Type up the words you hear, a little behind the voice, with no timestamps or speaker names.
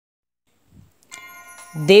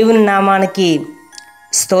దేవుని నామానికి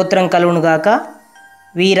స్తోత్రం కలుగును గాక.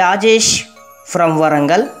 v.Rajesh from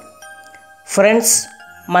Warangal. ఫ్రెండ్స్,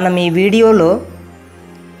 మనం ఈ వీడియోలో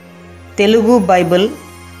తెలుగు బైబిల్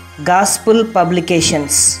గాస్పుల్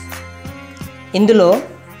పబ్లికేషన్స్ ఇందులో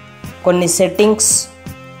కొన్ని సెట్టింగ్స్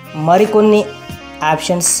మరికొన్ని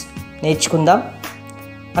ఆప్షన్స్ నేర్చుకుందాం.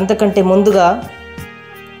 అంతకంటే ముందుగా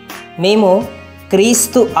మేము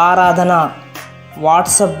క్రీస్తు ఆరాధన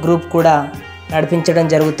వాట్సాప్ గ్రూప్ కూడా నడిపించడం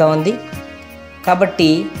జరుగుతూ ఉంది. కాబట్టి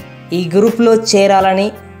ఈ గ్రూప్లో చేరాలని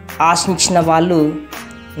ఆశించిన వాళ్ళు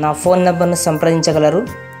నా ఫోన్ నెంబర్ను సంప్రదించగలరు.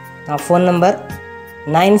 నా ఫోన్ నెంబర్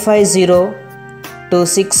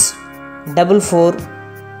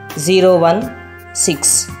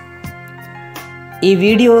 9502644016. ఈ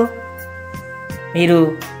వీడియో మీరు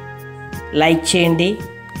లైక్ చేయండి,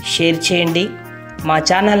 షేర్ చేయండి, మా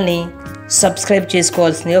ఛానల్ని సబ్స్క్రైబ్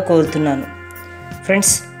చేసుకోవాల్సిందిగా కోరుతున్నాను.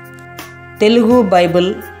 Friends, Telugu Bible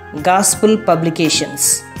gospel publications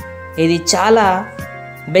ఇది చాలా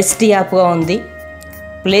బెస్ట్ యాప్గా ఉంది.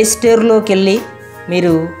 ప్లేస్టోర్లోకి వెళ్ళి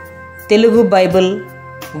మీరు తెలుగు బైబిల్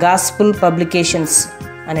గాస్పుల్ పబ్లికేషన్స్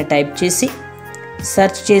అని టైప్ చేసి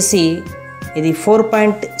సెర్చ్ చేసి ఇది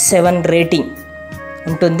 4.7 రేటింగ్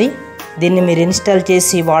ఉంటుంది. దీన్ని మీరు ఇన్స్టాల్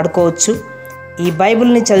చేసి వాడుకోవచ్చు. ఈ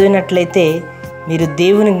బైబిల్ని చదివినట్లయితే మీరు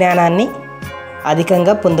దేవుని జ్ఞానాన్ని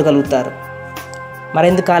అధికంగా పొందగలుగుతారు.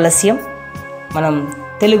 మరెందుకు ఆలస్యం, మనం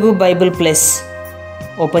తెలుగు బైబిల్ ప్లస్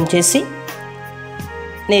ఓపెన్ చేసి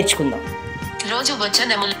నేర్చుకుందాం. రోజు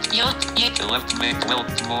వచనములు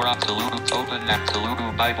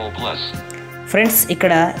ఫ్రెండ్స్,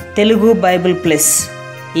 ఇక్కడ తెలుగు బైబిల్ ప్లస్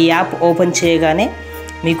ఈ యాప్ ఓపెన్ చేయగానే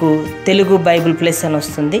మీకు తెలుగు బైబిల్ ప్లస్ అని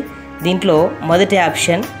వస్తుంది. దీంట్లో మొదటి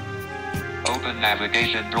ఆప్షన్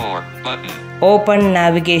ఓపెన్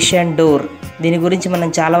నావిగేషన్ డోర్. దీని గురించి మనం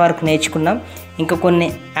చాలా వరకు నేర్చుకున్నాం. ఇంకా కొన్ని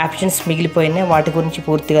ఆప్షన్స్ మిగిలిపోయినాయి, వాటి గురించి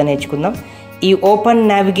పూర్తిగా నేర్చుకుందాం. ఈ ఓపెన్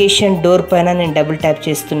నావిగేషన్ డోర్ పైన నేను డబుల్ ట్యాప్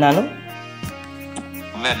చేస్తున్నాను.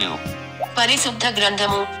 పరిశుద్ధ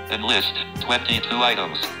గ్రంథము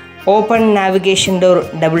open navigation door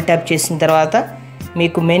double tap చేసిన తర్వాత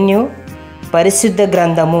మీకు మెన్యూ పరిశుద్ధ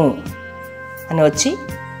గ్రంథము అని వచ్చి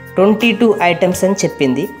 22 ఐటమ్స్ అని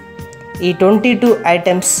చెప్పింది. ఈ 22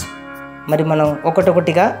 ఐటమ్స్ మరి మనం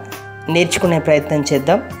ఒకటొకటిగా నేర్చుకునే ప్రయత్నం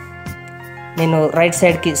చేద్దాం. నేను రైట్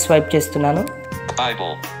సైడ్కి స్వైప్ చేస్తున్నాను.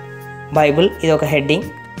 బైబుల్ ఇది ఒక హెడ్డింగ్.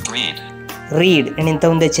 రీడ్ నేను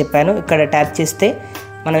ఇంతకుముందే చెప్పాను. ఇక్కడ ట్యాప్ చేస్తే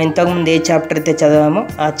మనం ఇంతకుముందు ఏ చాప్టర్ అయితే చదివామో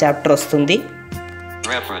ఆ చాప్టర్ వస్తుంది.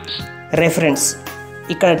 రెఫరెన్స్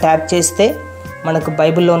ఇక్కడ ట్యాప్ చేస్తే మనకు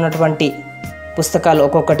బైబిల్లో ఉన్నటువంటి పుస్తకాలు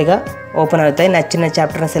ఒక్కొక్కటిగా ఓపెన్ అవుతాయి. నచ్చిన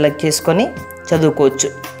చాప్టర్ని సెలెక్ట్ చేసుకొని చదువుకోవచ్చు.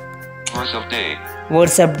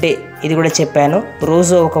 వర్డ్స్ ఆఫ్ డే ఇది కూడా చెప్పాను.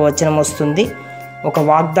 రోజు ఒక వచనం వస్తుంది, ఒక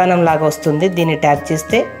వాగ్దానం లాగా వస్తుంది. దీన్ని ట్యాప్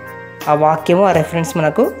చేస్తే ఆ వాక్యము, ఆ రెఫరెన్స్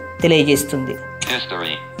మనకు తెలియజేస్తుంది.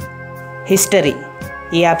 హిస్టరీ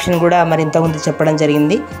ఈ ఆప్షన్ కూడా మరి ఇంతకుముందు చెప్పడం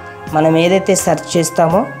జరిగింది. మనం ఏదైతే సెర్చ్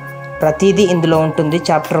చేస్తామో ప్రతిదీ ఇందులో ఉంటుంది.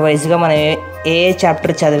 చాప్టర్ వైజ్గా మనం ఏ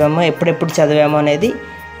చాప్టర్ చదివామో, ఎప్పుడెప్పుడు చదివామో అనేది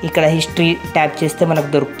ఇక్కడ హిస్టరీ ట్యాప్ చేస్తే మనకు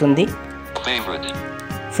దొరుకుతుంది.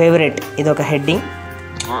 ఫేవరెట్ ఇది ఒక హెడ్డింగ్.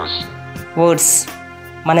 వర్డ్స్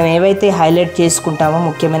మనం ఏవైతే హైలైట్ చేసుకుంటామో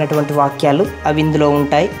ముఖ్యమైనటువంటి వాక్యాలు అవి ఇందులో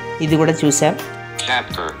ఉంటాయి. ఇది కూడా చూసాం.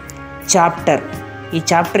 చాప్టర్ ఈ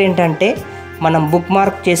చాప్టర్ ఏంటంటే మనం బుక్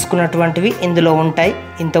మార్క్ చేసుకున్నటువంటివి ఇందులో ఉంటాయి.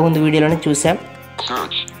 ఇంతకుముందు వీడియోలోనే చూసాం.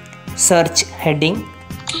 Search heading.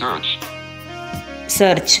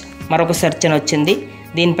 సర్చ్ మరొక సెర్చ్ అని వచ్చింది.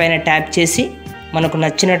 దీనిపైన ట్యాప్ చేసి మనకు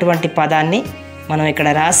నచ్చినటువంటి పదాన్ని మనం ఇక్కడ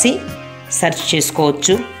రాసి సెర్చ్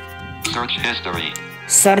చేసుకోవచ్చు.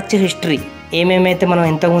 సెర్చ్ హిస్టరీ ఏమేమైతే మనం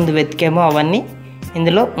ఇంతకుముందు వెతికామో అవన్నీ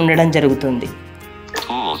ఇందులో ఉండడం జరుగుతుంది.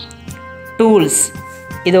 టూల్స్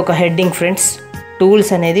ఇది ఒక హెడ్డింగ్. ఫ్రెండ్స్,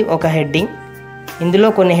 టూల్స్ అనేది ఒక హెడ్డింగ్. ఇందులో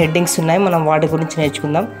కొన్ని హెడ్డింగ్స్ ఉన్నాయి, మనం వాటి గురించి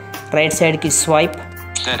నేర్చుకుందాం. రైట్ సైడ్కి స్వైప్.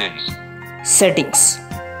 సెట్టింగ్స్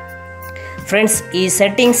ఫ్రెండ్స్, ఈ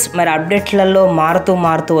సెట్టింగ్స్ మరి అప్డేట్లలో మారుతూ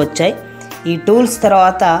వచ్చాయి. ఈ టూల్స్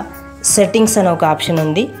తర్వాత సెట్టింగ్స్ అనే ఒక ఆప్షన్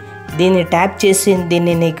ఉంది. దీన్ని ట్యాప్ చేసి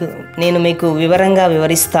నేను మీకు వివరంగా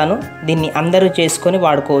వివరిస్తాను. దీన్ని అందరూ చేసుకొని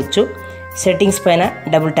వాడుకోవచ్చు. సెట్టింగ్స్ పైన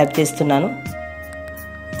డబుల్ ట్యాప్ చేస్తున్నాను.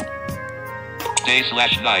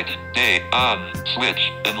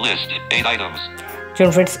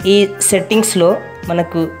 చూడండి ఫ్రెండ్స్, ఈ సెట్టింగ్స్లో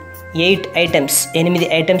మనకు 8 ఐటమ్స్ 8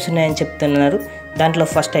 ఐటమ్స్ ఉన్నాయని చెప్తున్నారు. దాంట్లో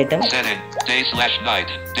first item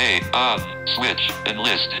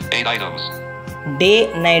day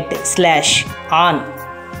night slash on.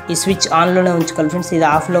 ఈ స్విచ్ ఆన్లోనే ఉంచుకోవాలి ఫ్రెండ్స్. ఇది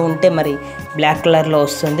ఆఫ్లో ఉంటే మరి బ్లాక్ కలర్లో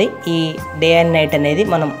వస్తుంది. ఈ డే అండ్ నైట్ అనేది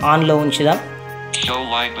మనం ఆన్లో ఉంచుదాం. Show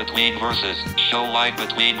line between verses. Show line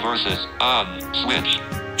between verses. On. Switch.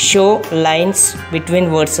 Show lines between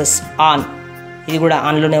versus on, ఇది కూడా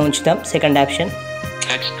ఆన్లోనే ఉంచుతాం. Second option.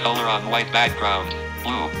 Text color on white background,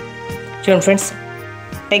 blue. చూడండి friends,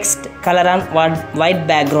 text colour on white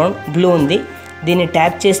background blue ఉంది. దీన్ని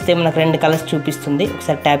ట్యాప్ చేస్తే మనకు 2 colours చూపిస్తుంది.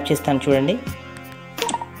 ఒకసారి ట్యాప్ చేస్తాను చూడండి.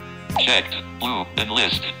 Checked, blue,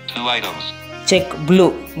 enlist, 2 items. Check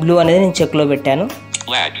blue అనేది నేను చెక్లో పెట్టాను.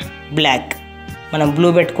 బ్లాక్ మనం బ్లూ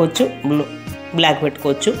పెట్టుకోవచ్చు, బ్లాక్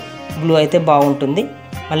పెట్టుకోవచ్చు. బ్లూ అయితే బాగుంటుంది.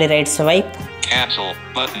 మళ్ళీ right swipe. Cancel,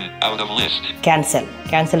 button, out of list.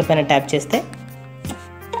 Cancel పైన ట్యాప్ చేస్తే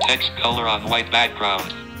Text color on white background,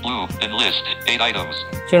 blue, enlist, 8 items.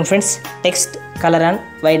 చూడండి friends, text colour on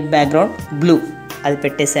white background blue అది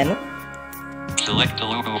పెట్టేశాను. Select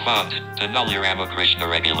Telugu font, Telugu Ramakrishna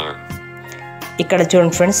regular. ఇక్కడ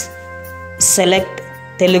చూడండి ఫ్రెండ్స్, సెలెక్ట్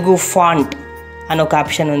తెలుగు ఫాంట్ అని ఒక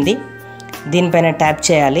option ఉంది. దీనిపైన ట్యాప్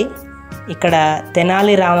చేయాలి. ఇక్కడ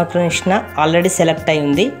తెనాలి రామకృష్ణ ఆల్రెడీ సెలెక్ట్ అయి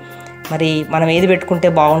ఉంది. మరి మనం ఏది పెట్టుకుంటే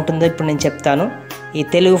బాగుంటుందో ఇప్పుడు నేను చెప్తాను. ఈ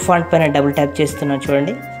తెలుగు ఫాంట్ పైన డబుల్ ట్యాప్ చేస్తున్నాను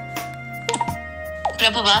చూడండి.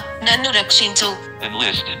 ప్రభువా నన్ను రక్షించు.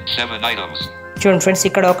 Enlist, 7 items. చూడండి ఫ్రెండ్స్,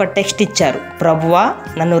 ఇక్కడ ఒక టెక్స్ట్ ఇచ్చారు, ప్రభువా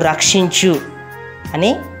నన్ను రక్షించు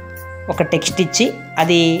అని ఒక టెక్స్ట్ ఇచ్చి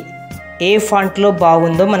అది ఏ ఫాంట్లో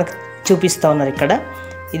బాగుందో మనకు చూపిస్తూ ఉన్నారు. ఇక్కడ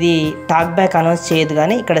ఇది టాక్ బ్యాక్ అనౌన్స్ చేయదు,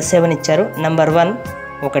 కానీ ఇక్కడ 7 ఇచ్చారు. నెంబర్ 1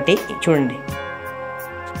 ఒకటి చూడండి.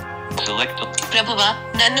 ప్రభువా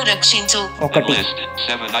నన్ను రక్షించు. ఒకటి, Enlist,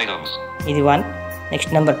 7 items. ఇది 1.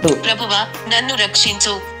 Next number 2. ప్రభువా నన్ను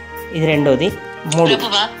రక్షించు. ఇది రెండోది. 3.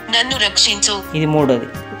 ప్రభువా నన్ను రక్షించు. ఇది మూడోది.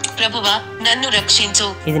 ప్రభువా నన్ను రక్షించు.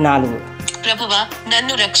 ఇది 4. ప్రభువా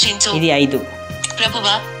నన్ను రక్షించు. ఇది 5.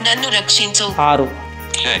 ప్రభువా నన్ను రక్షించు. 6.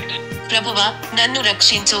 Checked. ప్రభువా నన్ను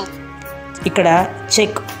రక్షించు. ఇక్కడ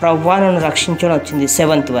చెక్ ప్రభువా నన్ను రక్షించు అని వచ్చింది.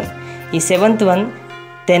 7th 1. ఈ 7th 1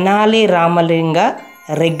 తెనాలి రామలింగ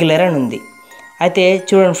రెగ్యులర్ అని ఉంది. అయితే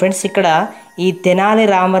చూడండి ఫ్రెండ్స్, ఇక్కడ ఈ తెనాలి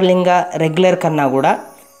రామలింగ రెగ్యులర్ కన్నా కూడా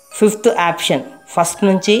 5th ఆప్షన్, ఫస్ట్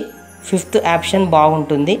నుంచి 5th ఆప్షన్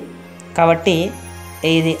బాగుంటుంది. కాబట్టి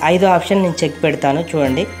ఇది 5వ ఆప్షన్ నేను చెక్ పెడతాను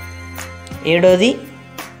చూడండి. 7వది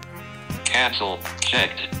Cancel,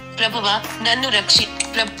 checked. ప్రభువా నన్ను రక్షి.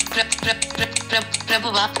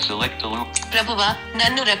 ప్రభువా Select Telugu. ప్రభువా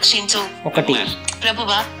నన్ను రక్షించు. 1.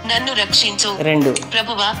 ప్రభువా నన్ను రక్షించు. 2.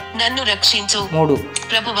 ప్రభువా నన్ను రక్షించు. 3.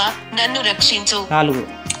 ప్రభువా నన్ను రక్షించు. 4.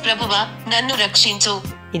 ప్రభువా నన్ను రక్షించు.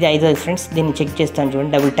 ఇది 5వది ఫ్రెండ్స్. దీన్ని చెక్ చేస్తాను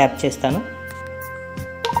చూడండి. డబుల్ ట్యాప్ చేస్తాను.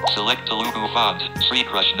 Select Telugu font, Sri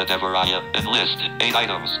Krishna Devaraya, enlist, 8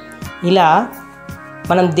 items. ఇలా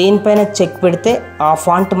మనం దేనిపైన చెక్ పెడితే ఆ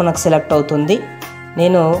ఫాంట్ మనకు సెలెక్ట్ అవుతుంది.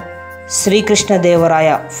 నేను శ్రీకృష్ణదేవరాయ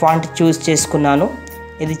ఫాంట్ చూస్ చేసుకున్నాను.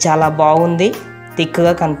 ఇది చాలా బాగుంది,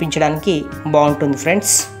 థిక్గా కనిపించడానికి బాగుంటుంది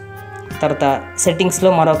ఫ్రెండ్స్. తర్వాత సెట్టింగ్స్లో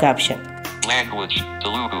మరొక ఆప్షన్ Language,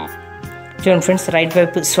 Telugu. చూడండి ఫ్రెండ్స్, రైట్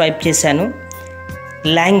వైపు స్వైప్ చేశాను.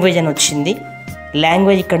 లాంగ్వేజ్ అని వచ్చింది.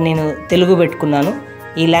 లాంగ్వేజ్ ఇక్కడ నేను తెలుగు పెట్టుకున్నాను.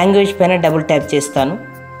 ఈ లాంగ్వేజ్ పైన డబుల్ ట్యాప్ చేస్తాను.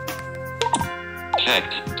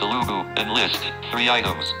 Checked, Telugu, enlist, 3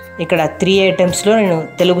 items. ఇక్కడ 3 ఐటమ్స్లో నేను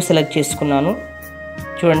తెలుగు సెలెక్ట్ చేసుకున్నాను.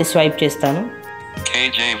 చూడండి, స్వైప్ చేస్తాను.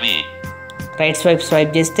 KJV. రైట్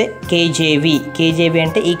స్వైప్ చేస్తే కేజేవి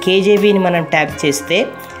అంటే ఈ కేజేవిని మనం ట్యాప్ చేస్తే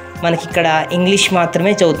మనకి ఇక్కడ ఇంగ్లీష్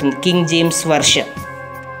మాత్రమే చదువుతుంది, king James version.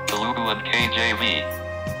 Telugu and KJV.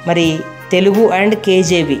 మరి తెలుగు అండ్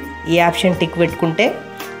కేజేవి ఈ ఆప్షన్ టిక్ పెట్టుకుంటే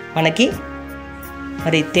మనకి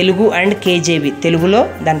మరి తెలుగు అండ్ కేజేవి తెలుగులో,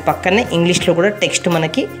 దాని పక్కనే ఇంగ్లీష్లో కూడా టెక్స్ట్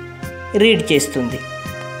మనకి రీడ్ చేస్తుంది.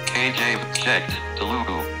 KJV, checked,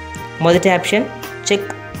 Telugu. మొదటి ఆప్షన్ చెక్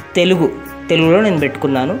తెలుగులో నేను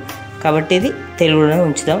పెట్టుకున్నాను కాబట్టి ఇది తెలుగులోనే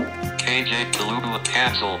ఉంచుదాం. KJ, Telugu,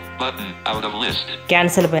 cancel, button, out of list.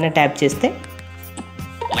 Cancel పైన ట్యాప్ చేస్తే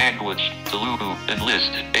Language, Telugu,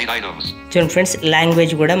 enlist, 8 items. చూడండి ఫ్రెండ్స్,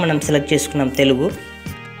 లాంగ్వేజ్ కూడా మనం సెలెక్ట్ చేసుకున్నాం తెలుగు.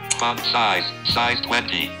 Font size, size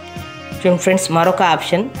 20. చూడండి ఫ్రెండ్స్, మరొక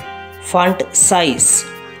ఆప్షన్ ఫాంట్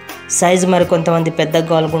సైజ్ మరి కొంతమంది పెద్దగా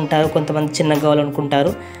కావాలనుకుంటారు, కొంతమంది చిన్నగా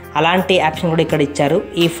కావాలనుకుంటారు. అలాంటి ఆప్షన్ కూడా ఇక్కడ ఇచ్చారు.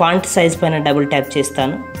 ఈ ఫాంట్ సైజ్ పైన డబుల్ ట్యాప్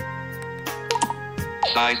చేస్తాను.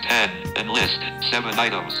 Size 10, enlist, 7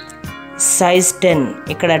 items. సైజ్ 10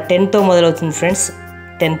 ఇక్కడ 10తో మొదలవుతుంది ఫ్రెండ్స్.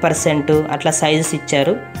 10% అట్లా సైజెస్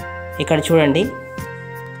ఇచ్చారు. ఇక్కడ చూడండి,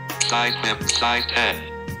 Size 10.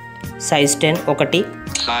 సైజ్ 10 ఒకటి,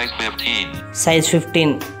 Size 15. సైజ్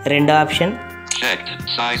 15 రెండో ఆప్షన్. Checked,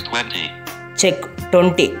 size 20. చెక్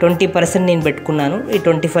 20% నేను పెట్టుకున్నాను. ఈ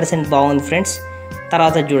 20% బాగుంది ఫ్రెండ్స్.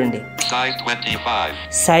 తర్వాత చూడండి, Size 25.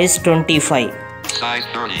 Size 25, Size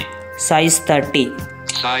 30. Size 30,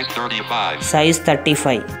 Size 35. Size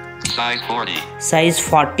 35, Size 40. Size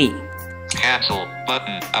 40. Cancel,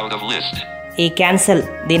 button, out of list. ఈ క్యాన్సల్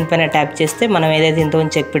దీనిపైన ట్యాప్ చేస్తే మనం ఏదైతే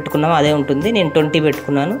ఇంతకుముందు చెక్ పెట్టుకున్నామో అదే ఉంటుంది. నేను 20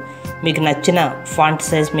 పెట్టుకున్నాను. మీకు నచ్చిన ఫాంట్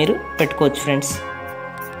సైజ్ మీరు పెట్టుకోవచ్చు friends.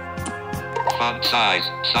 Font size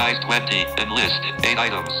 20 and list 8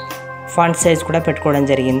 items. Font size కూడా పెట్టుకోవడం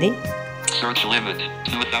జరిగింది. Search limit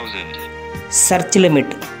 2000. సెర్చ్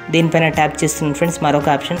లిమిట్ దీనిపైన ట్యాప్ చేస్తున్నాను ఫ్రెండ్స్. మరొక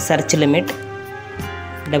option search limit,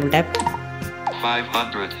 double tap.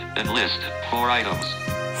 500 and list 4 items.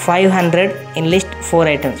 500 in list 4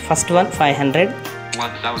 items. First one 500,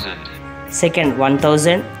 1000. second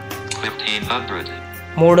 1000, 1500.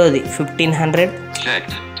 మూడోది 1500,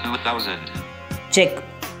 Checked 2000. చెక్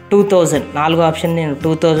 2000. నాలుగో ఆప్షన్ నేను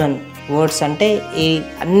 2000 words అంటే ఈ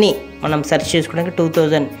అన్నీ మనం సెర్చ్ చేసుకోవడానికి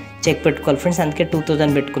 2000 చెక్ పెట్టుకోవాలి ఫ్రెండ్స్. అందుకే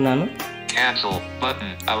 2000 పెట్టుకున్నాను. Cancel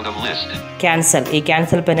button out of list. Cancel, ఈ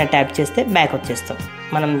క్యాన్సల్ పైన ట్యాప్ చేస్తే బ్యాక్ వచ్చేస్తాం.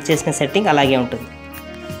 మనం చేసిన సెట్టింగ్ అలాగే ఉంటుంది.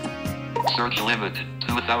 Search limit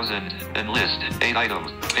 2000 and list 8 items.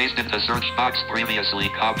 Paste into search box previously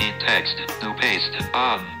copied text. To paste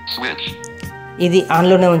on switch. ఇది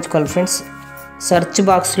ఆన్లోనే ఉంచుకోవాలి ఫ్రెండ్స్. సెర్చ్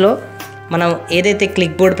బాక్స్లో మనం ఏదైతే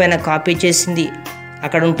క్లిక్ బోర్డ్ పైన కాపీ చేసింది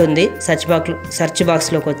అక్కడ ఉంటుంది. సెర్చ్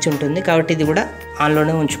బాక్స్లోకి వచ్చి ఉంటుంది కాబట్టి ఇది కూడా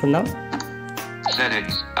ఆన్లోనే ఉంచుకుందాం.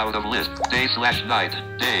 Settings out of list day/night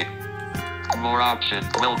day. More option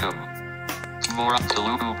welcome. More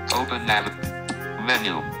Telugu open nav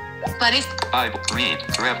menu. Bible read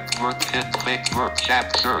ref work hit fake work chat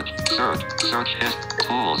search his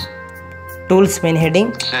tools main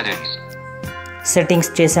heading settings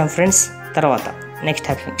చేసాం ఫ్రెండ్స్. తర్వాత నెక్స్ట్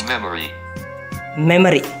ఆప్షన్ memory.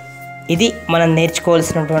 మెమరీ. ఇది మనం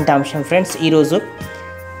నేర్చుకోవాల్సినటువంటి అంశం friends. ఈరోజు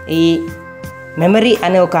ఈ memory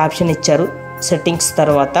అనే ఒక option ఇచ్చారు సెట్టింగ్స్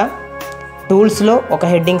తర్వాత. టూల్స్లో ఒక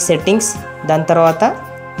హెడ్డింగ్ సెట్టింగ్స్, దాని తర్వాత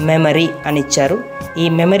మెమరీ అని ఇచ్చారు. ఈ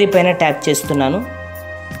మెమరీ పైన ట్యాప్ చేస్తున్నాను.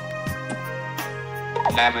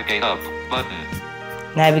 Navigate up button.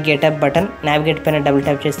 Navigate up button. Navigate పైన డబుల్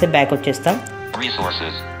ట్యాప్ చేస్తే బ్యాక్ వచ్చేస్తాం.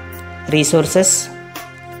 రీసోర్సెస్,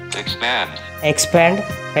 ఎక్స్పాండ్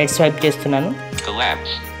రైట్ స్వైప్ చేస్తున్నాను.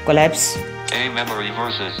 Collapse. A memory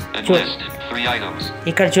verses and list 3 items.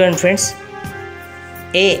 ఇక్కడ చూడండి ఫ్రెండ్స్,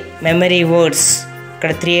 ఏ మెమరీ వర్డ్స్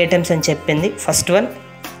ఇక్కడ 3 ఐటమ్స్ అని చెప్పింది. ఫస్ట్ వన్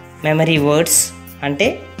మెమరీ వర్డ్స్ అంటే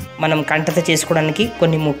మనం కంఠత చేసుకోవడానికి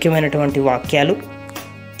కొన్ని ముఖ్యమైనటువంటి వాక్యాలు.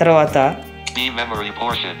 తర్వాత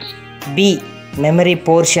బి మెమరీ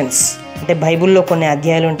పోర్షన్స్ అంటే బైబిల్లో కొన్ని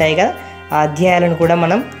అధ్యాయాలు ఉంటాయి కదా, ఆ అధ్యాయాలను కూడా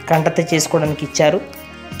మనం కంఠత చేసుకోవడానికి ఇచ్చారు.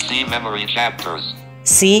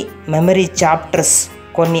 సి మెమరీ చాప్టర్స్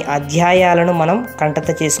కొన్ని అధ్యాయాలను మనం కంఠత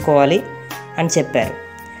చేసుకోవాలి అని చెప్పారు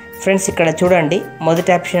ఫ్రెండ్స్. ఇక్కడ చూడండి మొదటి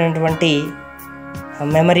ఆప్షన్ అయినటువంటి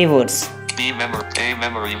మెమరీ వర్డ్స్.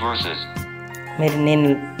 మీరు నేను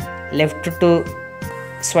లెఫ్ట్ టు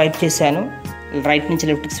స్వైప్ చేశాను, రైట్ నుంచి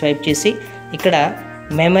లెఫ్ట్కి స్వైప్ చేసి ఇక్కడ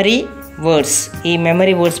మెమరీ వర్డ్స్, ఈ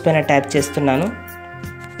మెమరీ వర్డ్స్ పైన ట్యాప్ చేస్తున్నాను.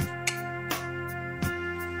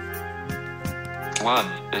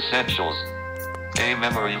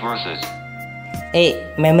 ఏ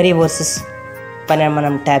మెమరీ వర్సెస్ పైన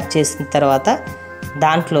మనం ట్యాప్ చేసిన తర్వాత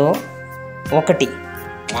దాంట్లో ఒకటి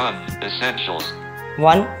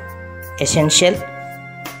 1 ఎసెన్షియల్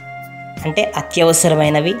అంటే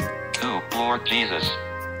అత్యవసరమైనవి.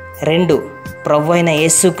 2 ప్రభు అయిన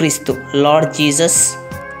యేసుక్రీస్తు లార్డ్ జీసస్.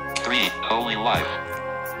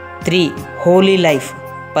 3 హోలీ లైఫ్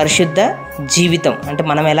పరిశుద్ధ జీవితం అంటే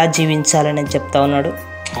మనం ఎలా జీవించాలని చెప్తా ఉన్నాడు.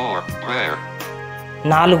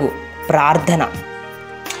 4 ప్రార్థన.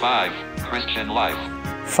 5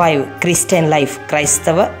 క్రిస్టియన్ లైఫ్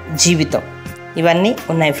క్రైస్తవ జీవితం. ఇవన్నీ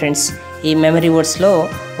ఉన్నాయి ఫ్రెండ్స్. ఈ మెమరీ వర్డ్స్లో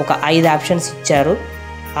ఒక 5 ఆప్షన్స్ ఇచ్చారు.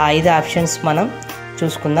 ఆ 5 ఆప్షన్స్ మనం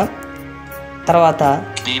చూసుకుందాం. తర్వాత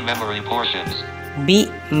B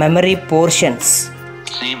memory portions,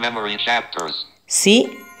 C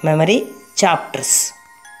memory chapters.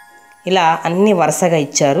 ఇలా అన్ని వరుసగా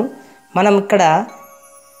ఇచ్చారు. మనం ఇక్కడ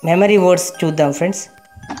మెమరీ వర్డ్స్ చూద్దాం friends.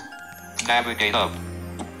 Navigate up.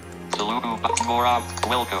 Telugu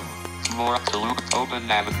welcome. More Telugu open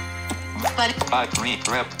navigate. 5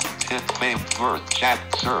 rep hit fame word chat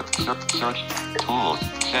search tools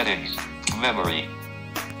settings memory.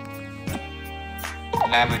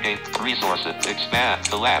 Navigate resources expand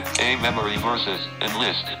collapse a memory verses and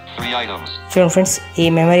list 3 items. చూడండి friends, ఈ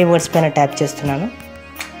memory words పైన tap చేస్తున్నాను.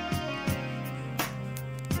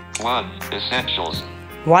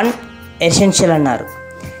 1 essential అన్నారు.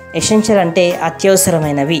 Essential అంటే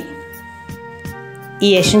అత్యవసరమైనవి. ఈ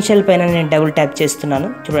essential పైన నేను double tap చేస్తున్నాను.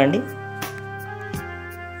 చూడండి,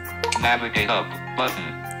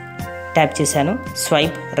 ట్యాప్ చేశాను.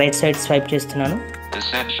 స్వైప్ రైట్ సైడ్ స్వైప్ చేస్తున్నాను.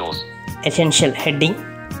 Essential heading.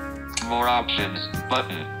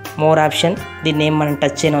 మోర్ ఆప్షన్, దీన్ని ఏం మనం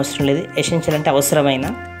టచ్ చేయని అవసరం లేదు. ఎసెన్షియల్ అంటే అవసరమైన.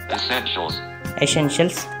 Essentials.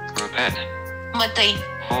 ఎసెన్షియల్స్. Repent. మత్తయి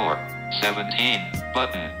 4:17.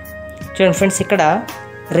 Button. చూడండి ఫ్రెండ్స్, ఇక్కడ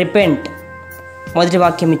రిపెంట్ మొదటి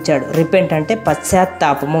వాక్యం ఇచ్చాడు. రిపెంట్ అంటే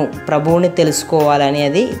పశ్చాత్తాపము, ప్రభువుని తెలుసుకోవాలని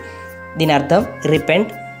అది దీని అర్థం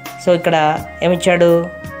రిపెంట్. సో ఇక్కడ ఏమిచ్చాడు?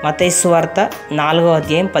 మత్తయి సువార్త 4వ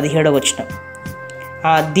అధ్యాయం 17వ వచనం.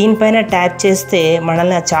 దీనిపైన ట్యాప్ చేస్తే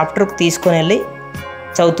మనల్ని ఆ చాప్టర్కి తీసుకొని వెళ్ళి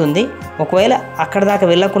చదువుతుంది. ఒకవేళ అక్కడ దాకా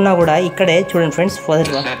వెళ్ళకున్నా కూడా ఇక్కడే చూడండి ఫ్రెండ్స్,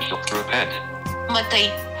 మత్తయి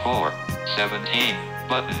 4:17.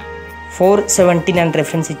 Button. 4:17 అని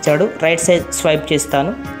రెఫరెన్స్ ఇచ్చాడు. రైట్ సైడ్ స్వైప్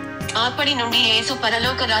చేస్తాను. అప్పటి నుండి యేసు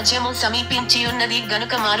పరలోక రాజ్యము సమీపించి ఉన్నది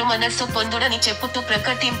గనుక మారు మనస్సు పొందుడని చెప్పుతూ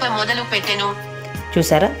ప్రకటింప మొదలు పెట్టెను.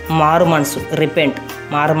 చూసారా, మారు మనసు, రిపెంట్,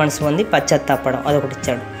 మారు మనసు ఉంది, పశ్చాత్తాపడం, అదొకటి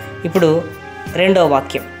ఇచ్చాడు. ఇప్పుడు రెండవ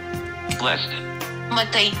వాక్యం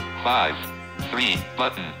మత్తయి 5:3.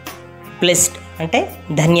 Button. బ్లెస్డ్ అంటే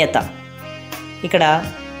ధన్యత. ఇక్కడ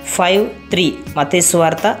 5:3 మత్తయి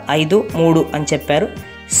సువార్త 5:3 అని చెప్పారు.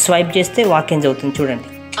 స్వైప్ చేస్తే వాక్యం చదువుతుంది చూడండి.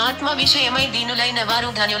 ఆత్మ విషయమై దీనులైన వారు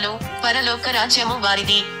ధన్యులు, పరలోక రాజ్యము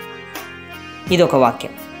వారిది. ఇదొక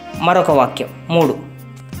వాక్యం. మరొక వాక్యం 3.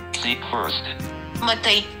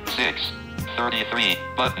 మత్తయి 6:33.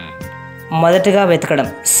 Button. మొదటగా వెతకడం,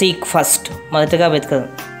 సీక్ ఫస్ట్, మొదటగా వెతకడం.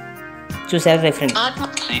 చూసారా రెఫరెన్స్? ఆత్మ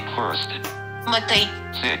Seek first. మత్తయి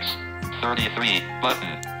 6:33.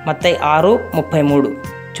 Button. మత్తయి 6:33.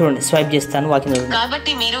 చూడండి, స్వైప్ చేస్తాను, వాక్యం చదువుతుంది.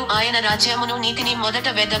 కాబట్టి మీరు ఆయన రాజ్యమును నీతిని మొదట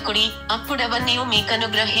వెదకుడి, అప్పుడవన్నీ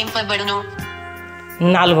మీకనుగ్రహింపబడును.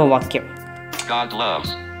 4వ వాక్యం God loves.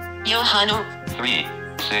 యోహాను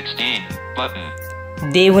 3:16. Button.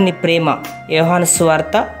 దేవుని ప్రేమ, యోహాను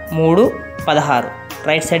సువార్త 3:16.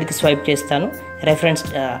 రైట్ సైడ్కి స్వైప్ చేస్తాను, రెఫరెన్స్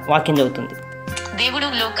వాక్యం చదువుతుంది. దేవుడు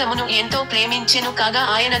లోకమును ఎంతో ప్రేమించెను కాగా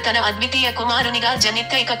ఆయన తన అద్వితీయ కుమారునిగా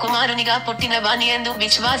జనితైక కుమారునిగా పుట్టిన వానియందు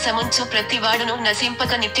విశ్వాసముంచు ప్రతివాడును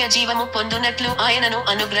నశింపక నిత్య జీవము పొందునట్లు ఆయనను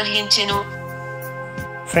అనుగ్రహించెను.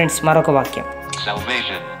 ఫ్రెండ్స్, మరొక వాక్యం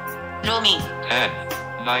Salvation. రోమి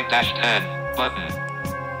 10:9-10. Button.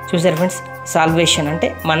 చూసారు ఫ్రెండ్స్, సాల్వేషన్ అంటే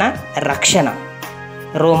మన రక్షణ.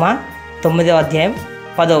 రోమా 9వ అధ్యాయం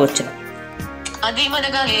 10వ వచనం.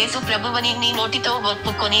 అదేమనగా యేసు ప్రభువని నీ నోటితో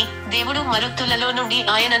ఒప్పుకొని దేవుడు మరుతులలో నుండి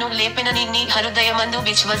ఆయనను లేపెనని నీ హృదయమందు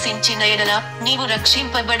విశ్వసించిన ఎడల నీవు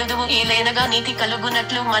రక్షింపబడుదువు. ఏలైనగా నీతి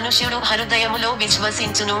కలుగునట్లు మనుష్యుడు హృదయములో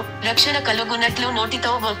విశ్వసించును, రక్షణ కలుగునట్లు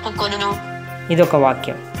నోటితో ఒప్పుకొనును. ఇదొక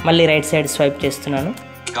వాక్యం. మళ్ళీ రైట్ సైడ్ స్వైప్ చేస్తున్నాను.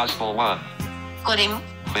 Gospel 1. కొరిం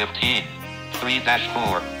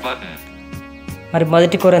 15:3-4. Button. మరి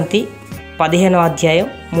మొదటి కొరింథీ 15వ అధ్యాయం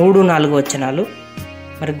 3-4 వచనాలు.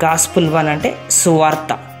 మరి గాస్పుల్ 1 అంటే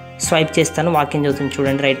సువార్త. స్వైప్ చేస్తాను, వాక్యం చదువుతుంది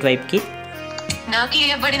చూడండి రైట్ వైపుకి. నాకు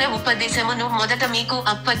ఇవ్వబడిన ఉపదేశమును మొదట మీకు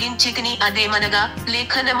అప్పగించితిని, అదేమనగా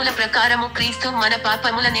లేఖనముల ప్రకారము క్రీస్తు మన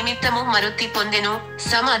పాపముల నిమిత్తము మరుతి పొందెను,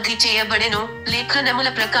 సమాధి చేయబడెను, లేఖనముల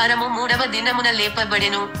ప్రకారము 3వ దినమున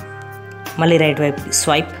లేపబడెను. మళ్ళీ రైట్ వైపు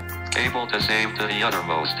swipe. Able to save to the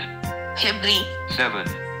uttermost. Hebrew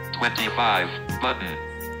 7:25. Button.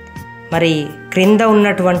 మరి క్రింద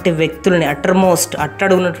ఉన్నటువంటి వ్యక్తులని,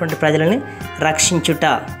 అట్టడు ఉన్నటువంటి ప్రజలని రక్షించుట.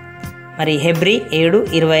 మరి హెబ్రీ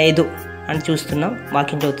 7:25 అని చూస్తున్నాం,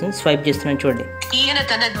 వాక్యం చదువుతుంది, స్వైప్ చేస్తున్నాం చూడండి. ఈయన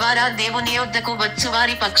తన ద్వారా దేవుని యొద్దకు వచ్చు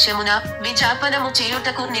వారి పక్షమున విజాపనము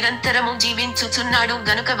చేయుటకు నిరంతరము జీవించుచున్నాడు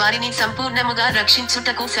గనుక వారిని సంపూర్ణముగా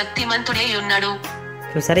రక్షించుటకు శక్తిమంతుడై ఉన్నాడు.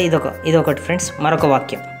 చూసారా, ఇదొకటి ఫ్రెండ్స్. మరొక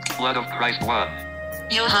వాక్యం Blood of Christ 1.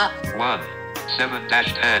 యోహా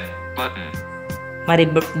 1:7-10. Button. మరి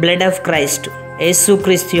బ్లడ్ ఆఫ్ క్రైస్ట్,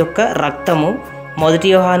 యేసుక్రీస్తు యొక్క రక్తము, మొదటి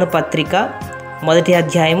యోహాను పత్రిక 1వ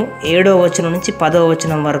అధ్యాయము 7వ వచనం నుంచి 10వ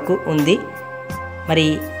వచనం వరకు ఉంది. మరి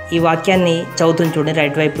ఈ వాక్యాన్ని చదువుతుంది చూడండి,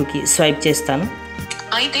 రైట్ వైపుకి స్వైప్ చేస్తాను.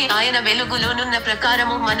 అయితే ఆయన వెలుగులోనున్న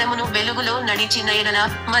ప్రకారము మనమును వెలుగులో నడిచిన ఎడల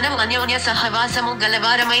మనము అన్యోన్య సహవాసము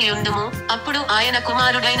గలవారమై ఉండుము. అప్పుడు ఆయన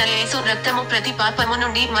కుమారుడైన యేసు రక్తము ప్రతి పాపము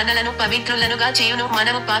నుండి మనలను పవిత్రులనుగా చేయును.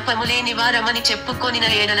 మనము పాపములేని వారమని చెప్పుకొనిన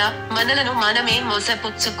ఎడల మనలను మనమే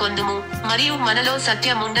మోసపుచ్చుకొందుము, మరియు మనలో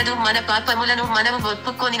సత్యముండదు. మన పాపములను మనము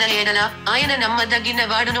ఒప్పుకొనిన ఎడల ఆయన నమ్మదగిన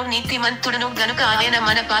వాడును నీతిమంతుడును గనుక ఆయన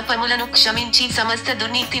మన పాపములను క్షమించి సమస్త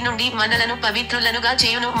దుర్నీతి నుండి మనలను పవిత్రులనుగా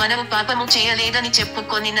చేయును. మనము పాపము చేయలేదని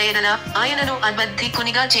చెప్పుకొనిన ఎడల ఆయనను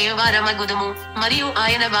అబద్ధికునిగా చేయువారమగుదుము, మరియు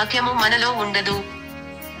ఆయన వాక్యము మనలో ఉండదు.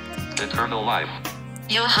 Eternal life.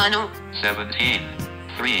 యోహాను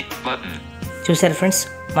 17:3. Button. చూసారు ఫ్రెండ్స్,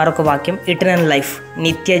 మరొక వాక్యం ఇటర్నల్ లైఫ్,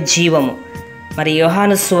 నిత్య జీవము. మరి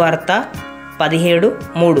యోహాను సువార్త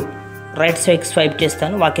 17:3. రైట్ సైడ్ స్వైప్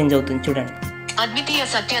చేస్తాను, వాక్యం చదువుతుంది చూడండి. అద్వితీయ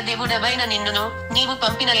సత్య దేవుడవైన నిన్నును నీవు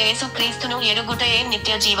పంపిన యేసు క్రీస్తును ఎరుగుటయే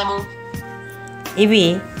నిత్య జీవము. ఇవి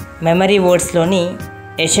మెమరీ వర్డ్స్లోని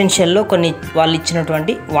ఎసెన్షియల్లో కొన్ని వాళ్ళు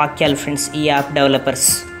ఇచ్చినటువంటి వాక్యాలు ఫ్రెండ్స్, ఈ app developers.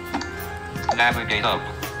 Navigate up.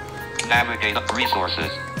 Navigate up.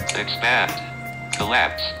 Resources. Expand.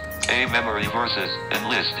 Collapse. A memory verses.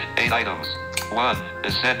 Enlist. 8 items. 1.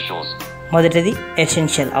 Essentials. మొదటిది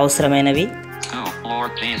ఎసెన్షియల్, అవసరమైనవి. 2.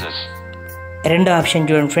 Lord Jesus. రెండో ఆప్షన్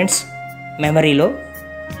చూడండి ఫ్రెండ్స్, మెమరీలో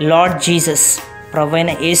లార్డ్ జీసస్, ప్రభు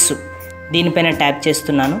అయిన యేసు, దీనిపైన ట్యాప్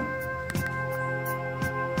చేస్తున్నాను.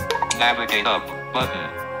 Navigate up button.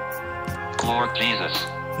 Lord Jesus.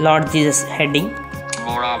 Lord Jesus heading.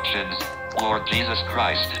 More options. Lord Jesus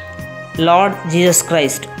Christ. Lord Jesus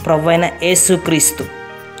Christ, ప్రభు అయిన యేసు క్రీస్తు,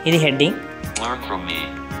 ఇది heading. Learn from me.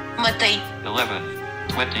 Mattayi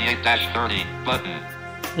 11:28-30 button.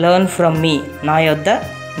 Learn from మీ, నా యొద్ద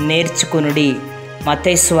నేర్చుకునుడి.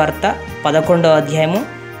 మత్తయి సువార్త 11వ అధ్యాయము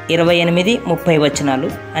 28-30 వచనాలు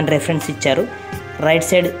అని రెఫరెన్స్ ఇచ్చారు. రైట్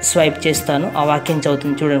సైడ్ స్వైప్ చేస్తాను, ఆ వాక్యం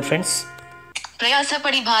చదువుతుంది చూడండి ఫ్రెండ్స్.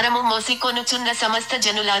 ప్రయాసపడి భారము మోసికొనుచున్న సమస్త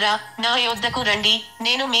జనులారా, నా యొద్దకు రండి,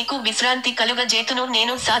 నేను మీకు విశ్రాంతి కలుగజేతును.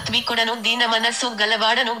 నేను సాత్వికుడను, దీన మనస్సు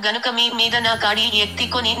గలవాడను గనుక మీ మీద నా కాడి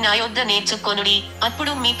ఎత్తికొని నా యొద్ద నేర్చుకొనుడి,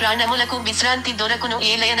 అప్పుడు మీ ప్రాణములకు విశ్రాంతి దొరకును.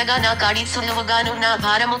 ఏలయనగా నా కాడి సులువుగాను నా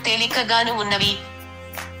భారము తేలికగాను ఉన్నవి.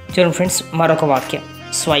 చూడండి ఫ్రెండ్స్, మరొక వాక్యం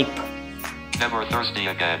స్వైప్. Never thirsty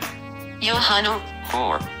again. యోహాను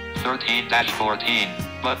 4:13-14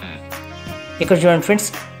 button. ఇక్కడ చూడండి ఫ్రెండ్స్,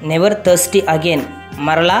 నెవర్ థర్స్టీ అగైన్,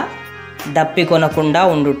 మరలా దప్పికొనకుండా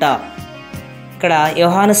ఉండుట. ఇక్కడ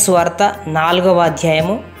యోహాను సువార్త 4వ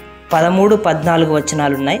అధ్యాయము 13-14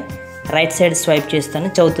 వచనాలు ఉన్నాయి. రైట్ సైడ్ స్వైప్ చేస్తాను,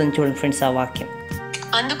 చదువుతుంది చూడండి ఫ్రెండ్స్ ఆ వాక్యం.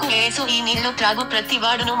 అందుకు యేసు, ఈ నీళ్లు త్రాగు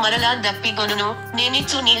ప్రతివాడును మరలా దప్పిగొనును,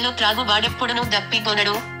 నేనిచ్చు నీళ్లు త్రాగు వాడెప్పుడును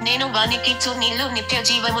దప్పిగొనడు, నేను వానికిచ్చు నీళ్లు నిత్య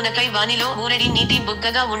జీవమునకై వానిలో ఊరడి నీటి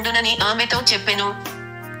బుగ్గగా ఉండునని ఆమెతో చెప్పెను.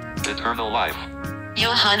 Eternal life.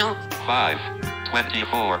 యోహాను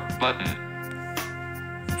 5:24 button.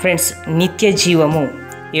 ఫ్రెండ్స్, నిత్య జీవము,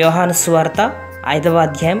 యోహాను సువార్త 5వ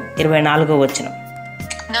అధ్యాయం 24వ వచనం.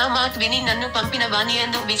 నా మాట విని నన్ను పంపిన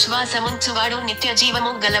వానియందు విశ్వాసముంచువాడు నిత్య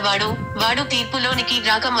జీవము గలవాడు, వాడు తీర్పులోనికి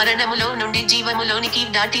రాక మరణములో నుండి జీవములోనికి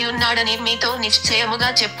దాటియున్నాడని మీతో నిశ్చయముగా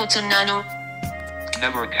చెప్పుచున్నాను.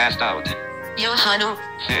 Never cast out. యోహాను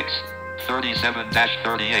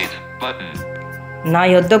 6:37-38 button. నా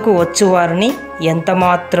యొద్దకు వచ్చువారిని ఎంత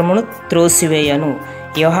మాత్రమును త్రోసివేయను.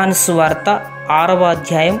 యోహాను సువార్త 6వ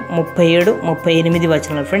అధ్యాయం 37-38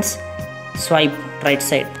 వచనాలు ఫ్రెండ్స్. Swipe right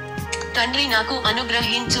side. తండ్రి నాకు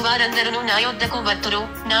అనుగ్రహించు వారందరూ నా యొద్దకు వత్తురు,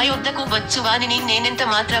 నా యొద్దకు వచ్చు వానిని నేనెంత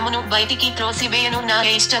మాత్రమును బయటికి త్రోసివేయను. నా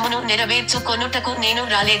ఇష్టమును నెరవేర్చుకొనుటకు నేను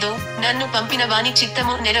రాలేదు, నన్ను పంపిన వాని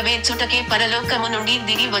చిత్తము నెరవేర్చుటకే పరలోకము నుండి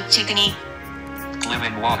దిగి వచ్చితిని.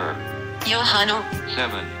 Living water. యోహాను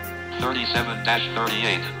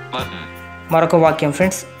 7:37-38 button. మరొక వాక్యం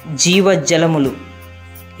ఫ్రెండ్స్, జీవజలములు.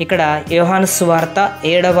 ఇక్కడ యోహాను సువార్త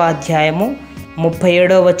 7వ అధ్యాయము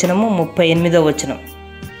 37వ వచనము 38వ వచనం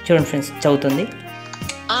చూడండి ఫ్రెండ్స్, చదువుతుంది.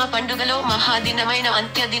 ఆ పండుగలో మహాదినమైన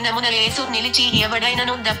అంత్యదినమున యేసు నిలిచి,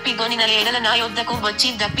 ఎవడైనను దప్పిగొనిన ఎడల నా యొద్దకు వచ్చి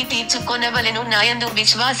దప్పి తీర్చుకొనవలెను, నాయందు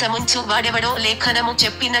విశ్వాసముంచు వాడెవడో లేఖనము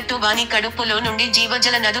చెప్పినట్టు వాని కడుపులో నుండి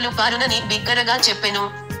జీవజల నదులు పారునని బిగ్గరగా చెప్పెను.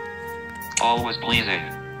 Always pleasing.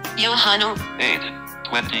 యోహాను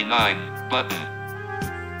 8:29 button.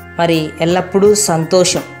 మరి ఎల్లప్పుడూ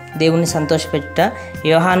సంతోషం, దేవుని సంతోషపెట్టుట.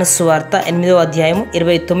 యోహాను సువార్త 8వ అధ్యాయము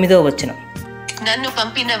 29వ వచనం. నన్ను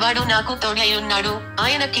పంపినవాడు నాకు తోడైయున్నాడు,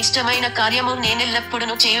 ఆయనకిష్టమైన కార్యము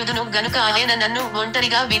నేనెల్లప్పుడూ చేయుదును గనుక ఆయన నన్ను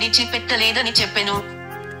ఒంటరిగా విడిచిపెట్టలేదని చెప్పెను.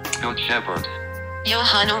 Good shepherd.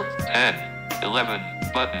 యోహాను 10:11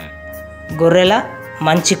 button. గొర్రెల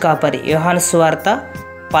మంచి కాపరి. యోహాను సువార్త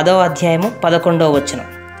 10వ అధ్యాయము 11వ వచనం.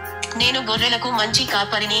 నేను గొర్రెలకు మంచి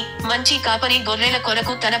కాపరిని, మంచి కాపరి గొర్రెల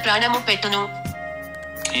కొరకు తన ప్రాణము పెట్టును.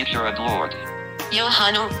 Teacher and Lord.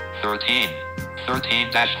 యోహాను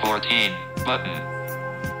 13:13-14 button.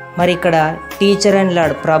 మరి ఇక్కడ టీచర్ అండ్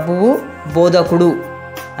లార్డ్, ప్రభువు బోధకుడు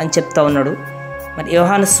అని చెప్తా ఉన్నాడు. మరి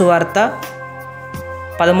యోహాను సువార్త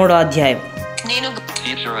 13వ అధ్యాయం. నేను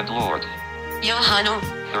Teacher and Lord. యోహాను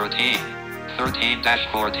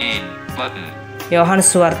 13:13-14 button. యోహాను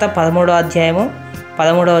సువార్త 13వ అధ్యాయము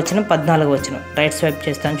 13వ వచనం 14వ వచనం. రైట్ స్వైప్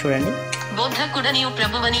చేస్తాను చూడండి. బోధకుడనియు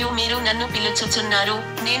ప్రభువనియు మీరు నన్ను పిలుచుచున్నారు,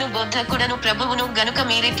 నేను బోధకుడను ప్రభువును గనుక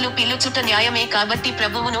మీరిట్లు పిలుచుట న్యాయమే. కాబట్టి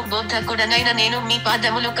ప్రభువును బోధకుడనైన నేను మీ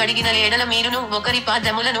పాదములు కడిగిన ఎడల మీరును ఒకరి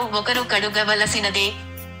పాదములను ఒకరు కడుగవలసినదే.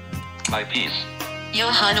 My peace.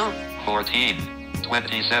 యోహాను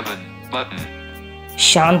 14:27 button.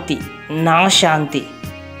 శాంతి, నా శాంతి.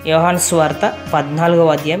 యోహాను సువార్త 14వ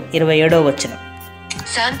అధ్యాయం 27వ వచనం.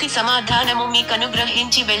 శాంతి సమాధానము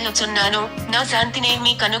మీకనుగ్రహించి వెళ్ళుచున్నాను, నా శాంతినే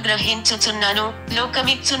మీకనుగ్రహించుచున్నాను,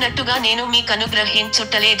 లోకమిచ్చునట్టుగా నేను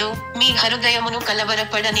మీకనుగ్రహించుటలేదు. మీ హృదయమును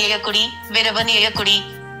కలవరపడనీయకుడి, వెరవనీయకుడి.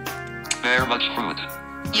 Bear much fruit.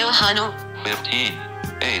 యోహాను 15.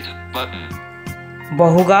 8. Button.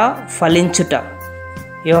 బహుగా ఫలించుట.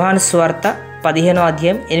 యోహాను సువార్త 15వ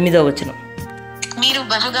అధ్యాయం 8వ వచనం. మీరు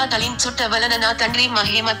బహుగా ఫలించుట వలన నా తండ్రి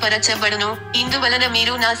మహిమపరచబడును, ఇందువలన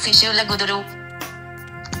మీరు నా శిష్యులగుదురు.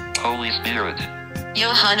 Holy Spirit.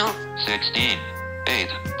 యోహాను 16.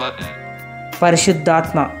 8. Button.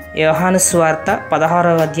 పరిశుద్ధాత్మ. యోహాను సువార్త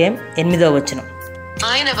 16వ అధ్యాయం 8వ వచనం.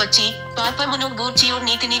 ఆయన వచ్చి పాపమును గూర్చియు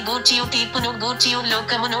నీతిని గూర్చియు తీర్పును గూర్చియు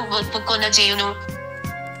లోకమును ఒప్పుకొనజేయును.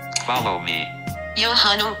 Follow me.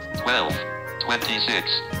 యోహాను 12. 26.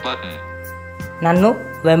 Button. నన్ను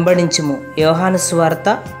వెంబడించుము. యోహాను సువార్త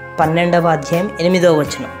 12వ అధ్యాయం 8వ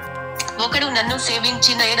వచనం. ఒకడు నన్ను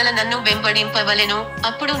సేవించిన ఎడల నన్ను వెంబడింపవలెను,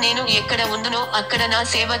 అప్పుడు నేను ఎక్కడ ఉండునో అక్కడ నా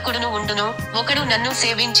సేవకుడును ఉండును. ఒకడు నన్ను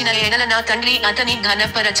సేవించిన ఎడల నా తండ్రి అతని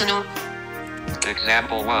ఘనపరచును.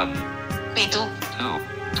 Example 1. పేతు 2.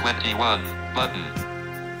 21. Button.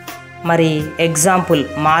 మరి ఎగ్జాంపుల్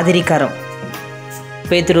మాదిరికరం.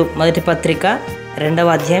 పేతురు మొదటి పత్రిక 2వ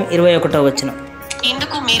అధ్యాయం 21వ వచనం.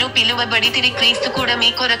 ఇందుకు మీరు పిలువబడితిరి, క్రీస్తు కూడా మీ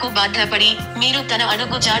కొరకు బాధపడి మీరు తన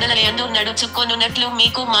అడుగు జాడలయందు నడుచుకొనున్నట్లు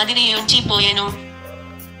మీకు మాదిరి ఉంచిపోయెను.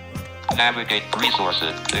 Navigate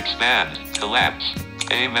resources. Expand. Collapse.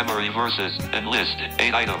 A. Memory verses. Enlist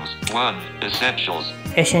 8 items. 1. Essentials.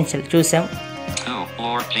 Essential చూసాం. 2.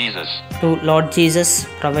 Lord Jesus. 2 లార్డ్ జీసస్,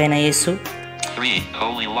 ప్రభువైన యేసు. 3.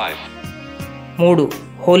 Holy life. 3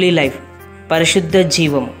 హోలీ లైఫ్, పరిశుద్ధ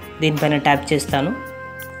జీవము. దీనిపైన ట్యాప్ చేస్తాను.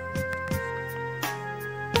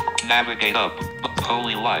 Navigate up.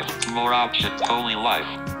 Holy life. More options. Holy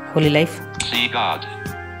life. Holi life. See God.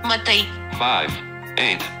 మత్తయి 5.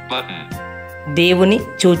 8. Button. దేవుని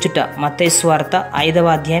చూచుట. మత్తయి సువార్త 5వ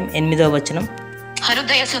అధ్యాయం 8వ వచనం.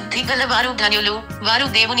 హృదయ శుద్ధి గల వారు ధన్యులు, వారు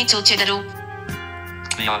దేవుని చూచెదరు.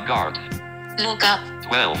 Be on guard. Luka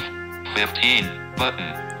 12. 15. Button.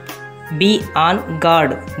 Be on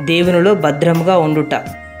God, దేవునిలో భద్రముగా ఉండుట.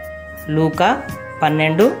 లూకా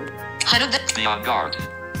 12. హృదయ Be on guard.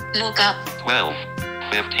 Luka 12.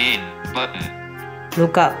 15. Button.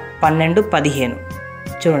 లూకా 12:15.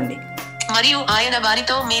 చూడండి. మరియు ఆయన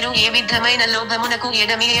వారితో మీరు ఏ విధమైన లోభమునకు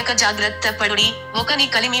ఎడమియక జాగ్రత్త పడుడి, ఒకని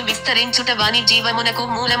కలిమి విస్తరించుట వాని జీవమునకు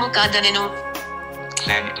మూలము కాదనెను.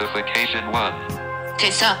 Sanctification 1.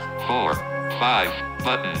 తెస్సా 4. 5.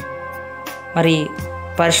 Button. మరి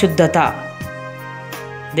పరిశుద్ధత.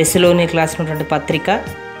 దెస్సలోనికీయులకు రాసినటువంటి పత్రిక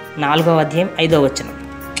 4వ అధ్యాయం 5వ వచనం.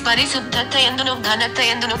 పరిశుద్ధత యందును ఘనత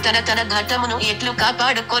యందును తన తన ఘటమును ఎట్లు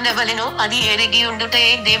కాపాడుకొనవలెనో అది ఎరిగి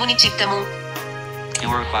ఉండుటయే దేవుని చిత్తము.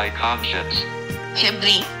 Purified conscience.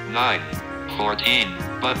 హెబ్రీ 9. 14.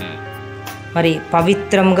 Button. మరి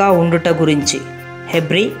పవిత్రంగా ఉండుట గురించి.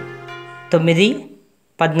 హెబ్రీ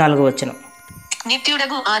 9:14 వచనం.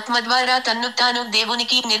 నిత్యుడగు ఆత్మ ద్వారా తన్ను తాను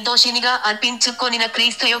దేవునికి నిర్దోషినిగా అర్పించుకొనిన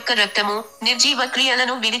క్రీస్తు యొక్క రక్తము నిర్జీవ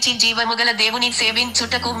క్రియలను విడిచి జీవముగల దేవుని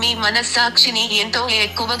సేవించుటకు మీ మనస్సాక్షిని ఎంతో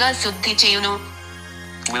ఎక్కువగా శుద్ధి చేయును.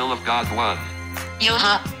 Will of God 1.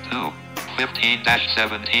 యోహా 2.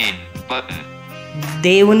 15-17. Button.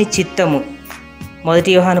 దేవుని చిత్తము.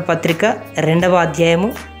 మొదటి యోహాను పత్రిక 2వ అధ్యాయము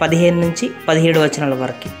 15-17 వచనాల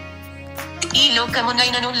వరకు. ఈ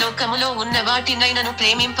లోకమునైనను లోకములో ఉన్న వాటినైనను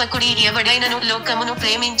ప్రేమింపకుడి, ఎవడైనను లోకమును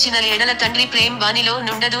ప్రేమించిన ఎడల తండ్రి ప్రేమ వానిలో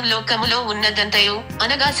నుండదు. లోకములో ఉన్నదంతయు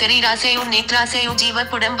అనగా శరీరాశయు నేత్రాశయు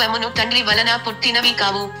జీవపుడంబమును తండ్రి వలన పుట్టినవి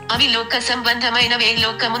కావు, అవి లోక సంబంధమైనవే.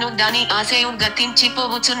 లోకమును దాని ఆశయు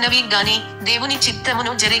గతించిపోవుచున్నవి గాని దేవుని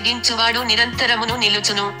చిత్తమును జరిగించువాడు నిరంతరమును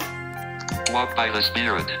నిలుచును. Walk by the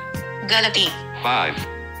Spirit. గలతీ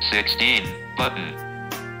 5:16. Button.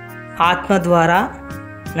 ఆత్మ ద్వారా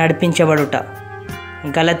నడిపించబడుట.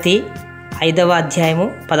 గలతీ 5వ అధ్యాయము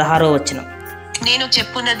 16వ వచనం. నేను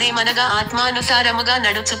చెప్పున్నదేమనగా ఆత్మానుసారముగా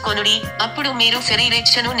నడుచుకొనుడి, అప్పుడు మీరు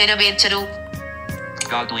శరీరేచ్ఛను నెరవేర్చరు.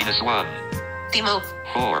 Godliness 1. తిమో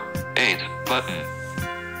 4:8. Button.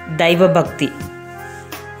 దైవభక్తి.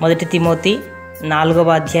 మొదటి తిమోతి 4వ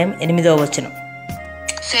అధ్యాయం 8వ వచనం.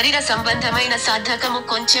 శరీర సంబంధమైన సాధకము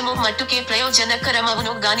కొంచెము మట్టుకే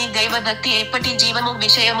ప్రయోజనకరమవును గాని దైవభక్తి ఎప్పటి జీవము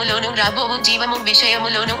విషయములోను రాబోవు జీవము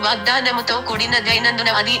విషయములోను వాగ్దానముతో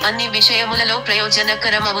కూడినదైనందున అది అన్ని విషయములలో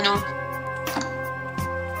ప్రయోజనకరమవును.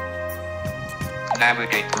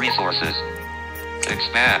 Navigate resources.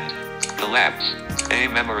 Expand. Collapse. A.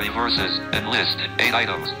 Memory verses. Enlist 8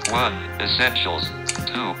 items. 1. Essentials.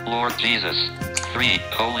 2. Lord Jesus. 3.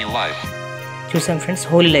 Holy life. చూసాం friends.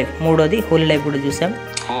 Holi life. 3వది Holi life కూడా చూసాం.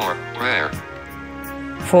 4. Prayer.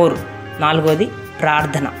 4. 4వది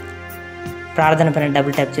ప్రార్థన. ప్రార్థన పైన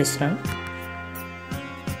డబుల్ ట్యాప్ చేస్తున్నాను.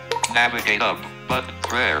 Navigate up. But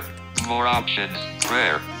prayer. More options.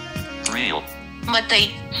 Prayer. Real. Mattayi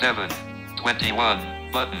 7:21.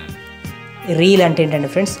 Button. Reel అంటే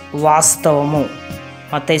ఏంటంటే friends వాస్తవము.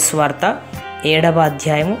 మత్తయి సువార్త 7వ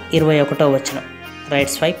అధ్యాయము 21వ వచనం.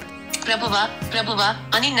 Right swipe. ప్రభువా ప్రభువా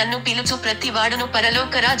అని నన్ను పిలుచు ప్రతి వాడును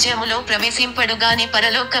పరలోక రాజ్యములో ప్రవేశింపడు గాని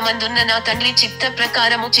పరలోకమందున్న నా తండ్రి చిత్త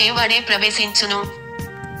ప్రకారము చేయువాడే ప్రవేశించును.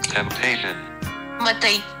 Temptation.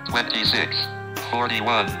 మత్తయి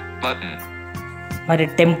 26:41 button. మరి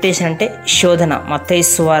టెంప్టేషన్ అంటే శోధన. మత్తయి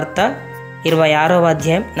సువార్త 26వ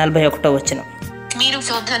అధ్యాయం 41వ వచనం. మీరు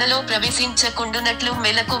శోధనలో ప్రవేశించకుండునట్లు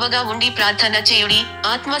మెలకువగా ఉండి ప్రార్థన చేయుడి.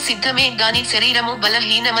 ఆత్మ సిద్ధమే గాని శరీరము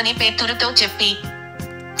బలహీనమని పేతురుతో చెప్పి.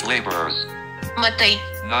 Laborers. మత్తయి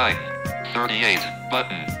 9:38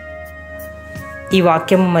 button. ఈ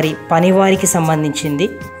వాక్యం మరి పనివారికి సంబంధించింది.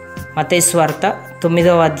 మత్తయి సువార్త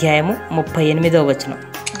 9వ అధ్యాయము 38వ వచనం.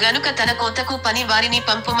 గనుక తన కోతకు పని వారిని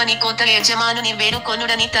పంపుమని కోత యజమానుని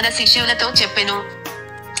వేడుకొనుడని తన శిష్యులతో చెప్పెను.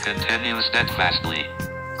 Continue steadfastly.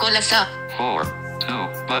 కొలస 4:2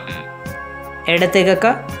 button. ఎడతెగక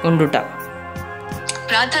ఉండుట.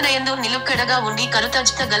 ప్రార్థనయందు నిలుక్కడగా ఉండి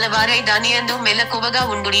కరుతజ్ఞ గలవారై దానియందు మెలకువగా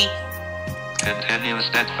ఉండుడి. Continue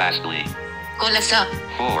steadfastly. కొలస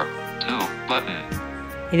 4:2 button.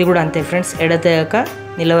 ఇది కూడా అంతే ఫ్రెండ్స్. ఎడతెగక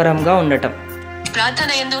నిలవరంగా ఉండటం.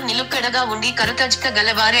 ప్రార్థనయందు నిలుక్కడగా ఉండి కరుతజ్ఞ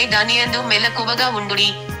గలవారై దానియందు మెలకువగా ఉండుడి.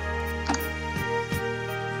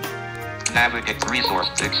 Navigate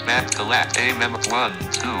resource expand collect a member 1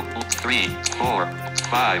 2 3 4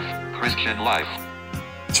 5 Christian life.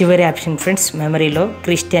 చివరి ఆప్షన్ ఫ్రెండ్స్ మెమరీలో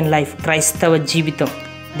క్రిస్టియన్ లైఫ్, క్రైస్తవ జీవితం.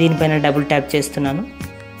 దీనిపైన డబుల్ ట్యాప్ చేస్తున్నాను.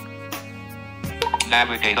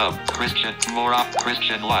 Navigate up Christian more up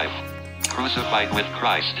Christian life. Crucified with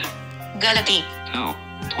Christ. గలతీ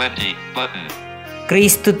 2:20 button.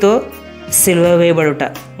 క్రీస్తుతో సిలువ వేయబడుట.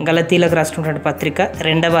 గలతీలకు రాసినటువంటి పత్రిక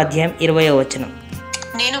 2వ అధ్యాయం 20వ వచనం.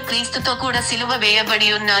 నేను క్రీస్తుతో కూడా సిలువ వేయబడి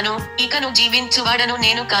ఉన్నాను. ఇకను జీవించువాడను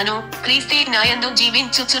నేను కాను, క్రీస్తే నాయందు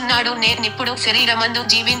జీవించుచున్నాడు. నేనిప్పుడు శరీరమందు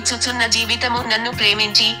జీవించుచున్న జీవితము నన్ను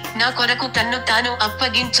ప్రేమించి నా కొరకు తన్ను తాను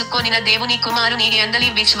అప్పగించుకొనిన దేవుని కుమారుని యందలి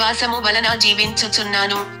విశ్వాసము వలన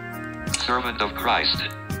జీవించుచున్నాను. Servant of Christ.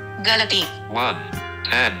 గలతీ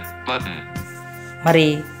 1:10 button. మరి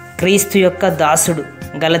క్రీస్తు యొక్క దాసుడు.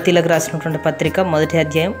 గలతీలకు రాసినటువంటి పత్రిక 1వ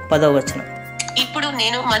అధ్యాయం 10వ వచనం. ఇప్పుడు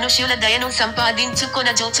నేను మనుష్యుల దయను సంపాదించుకొన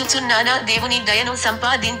జోచుచున్నానా, దేవుని దయను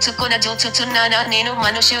సంపాదించుకొన జోచుచున్నానా? నేను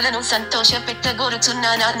మనుష్యులను సంతోష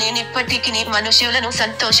పెట్టగోరుచున్నానా? నేనిప్పటికి మనుష్యులను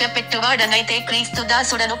సంతోష పెట్టువాడనైతే క్రీస్తు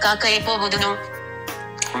దాసుడను కాకైపోవుదును.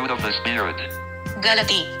 Fruit of the Spirit.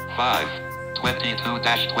 గలతీ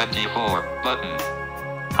 5:22-24 button.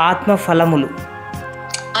 ఆత్మ ఫలములు.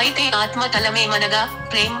 అయితే ఆత్మ ఫలమేమనగా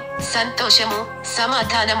ప్రేమ, సంతోషము,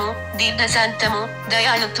 సమాధానము, దీర్ఘశాంతము,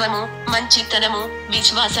 దయాళుత్వము, మంచితనము,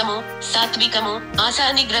 విశ్వాసము, సాత్వికము,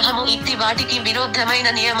 ఆశానిగ్రహము. ఇట్టి వాటికి విరోధమైన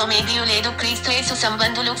నియమమేదియూ లేదు. క్రీస్తు యేసు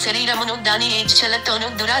సంబంధులు శరీరమును దాని ఇచ్ఛలతోనూ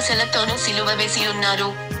దురాశలతోనూ సిలువ వేసి ఉన్నారు.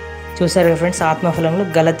 చూసారు ఫ్రెండ్స్ ఆత్మఫలములు.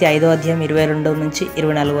 గలతీ 5వ అధ్యాయం 22 నుంచి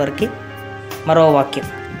 24 వరకు. మరో వాక్యం.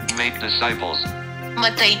 Make disciples.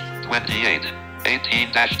 మత్తయి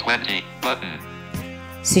 28:18-20 button.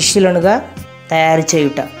 శిష్యులనుగా తయారు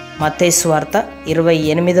చేయుట. మత్తయి సువార్త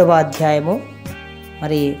 28వ అధ్యాయము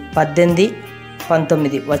మరి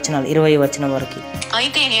 18-19 వచనాలు 20 వచనం వరకు.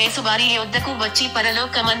 అయితే యేసు వారి యొద్దకు వచ్చి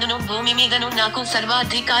పరలోకమందును భూమి మీదను నాకు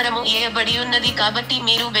సర్వాధికారము ఇయ్యబడి ఉన్నది కాబట్టి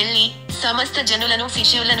మీరు వెళ్ళి సమస్త జనులను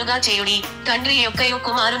శిష్యులనుగా చేయుడి. తండ్రి యొక్కయు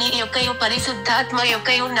కుమారుని యొక్కయు పరిశుద్ధాత్మ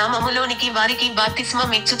యొక్కయు నామములోనికి వారికి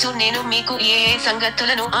బాప్తిస్మమిచ్చుచు నేను మీకు ఏ ఏ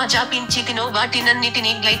సంగతులను ఆజ్ఞాపించితినో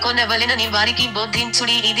వాటినన్నిటిని గైకొనవలెనని వారికి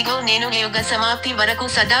బోధించుడి. ఇదిగో నేను యుగ సమాప్తి వరకు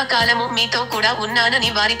సదాకాలము మీతో కూడా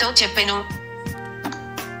ఉన్నానని వారితో చెప్పెను.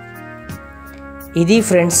 ఇది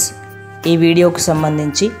ఫ్రెండ్స్ ఈ వీడియోకు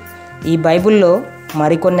సంబంధించి. ఈ బైబిల్లో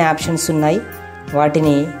మరికొన్ని ఆప్షన్స్ ఉన్నాయి.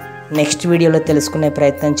 వాటిని నెక్స్ట్ వీడియోలో తెలుసుకునే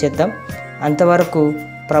ప్రయత్నం చేద్దాం. అంతవరకు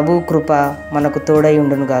ప్రభు కృప మనకు తోడై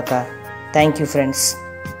ఉండునుగాక. Thank you friends.